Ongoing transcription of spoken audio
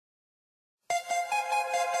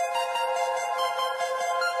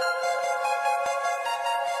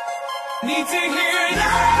Need to hear it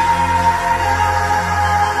now.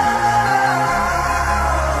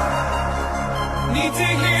 Need to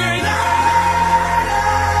hear it now.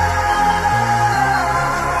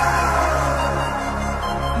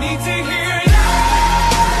 Need to hear it now.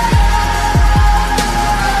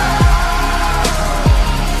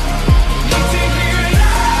 Need to hear it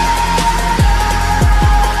now.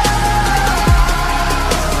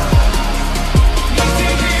 Need to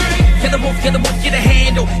hear it. Yelawolf, get a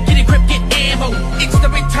handle. Get a grip, get ammo. It's the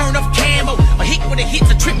return of camo. A hit when it hits,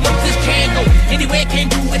 a trip with this candle. Anywhere can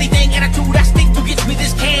do anything, attitude I stick to gets me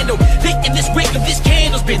this candle. Lit in this wick of this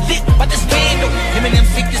candle's been lit by this vandal. Him and them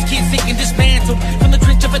sick, this kid sick and dismantled. From the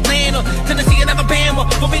trench of Atlanta, Tennessee and Alabama.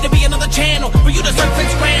 For me to be another channel, for you to surf and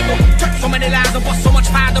scramble. Took so many lies and bust so much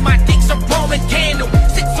fire that my dick's a Roman candle.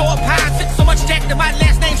 Sit so up high, sit so much jack that my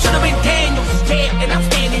last name should have been Daniels. Yeah, and I'm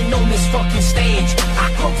standing on this fucking stage. I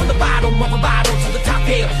come from the bottom of a bottle to the top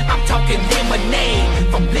here. I'm talking lemonade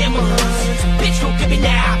from lemons. Bitch, look at me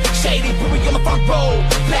now. Shady, put me on the front row.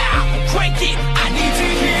 Loud, crank it. I need to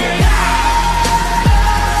hear it now.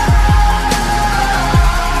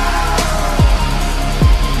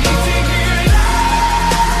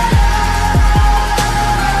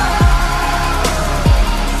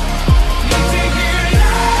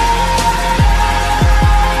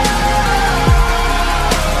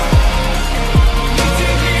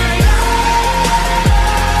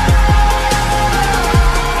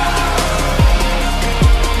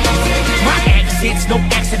 It's no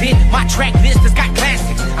accident, my track list has got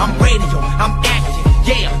classics. I'm radio, I'm acting,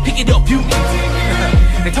 yeah, pick it up, you.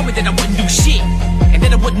 They told me that I wouldn't do shit, and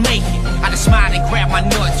that I wouldn't make it. I just smiled and grabbed my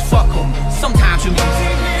nuts, fuck them, sometimes you.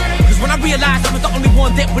 Cause when I realized I was the only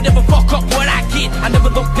one that would ever fuck up what I get, I never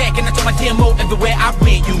looked back and I took my demo everywhere I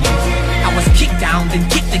went, you. I was kicked down, then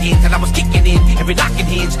kicked again, till I was kicking in every locking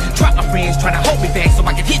hinge. Dropped my friends, trying to hold me back so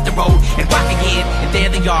I could hit the road and rock again. And there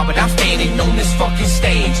they are, but I'm standing on this fucking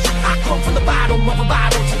stage. I come from the bottom of a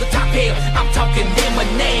bottle to the top here. I'm talking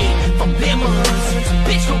lemonade from lemons.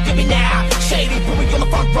 Bitch, look at me now. Shady, put me on the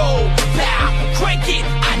front row. Loud, crank it.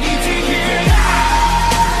 I need to hear it now.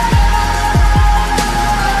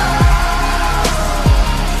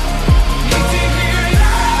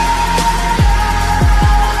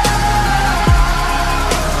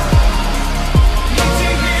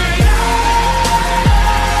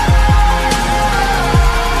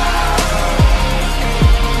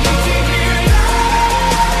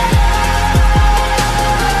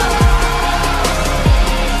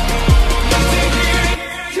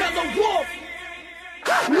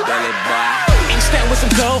 Ain't stand with some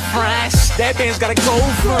girlfriends. That band's got a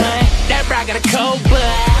girlfriend. That bra got a cold blood.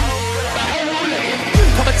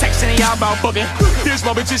 Couple texts and y'all about booking. This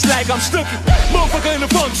moment just like I'm stuck. Motherfucker in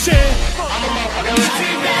the function. I'm a motherfucker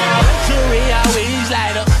right now. Jury always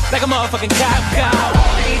light up like a motherfucking cop car.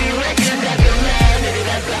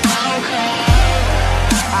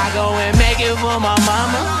 I go and make it for my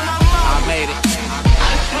mama. I made it.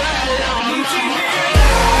 I swear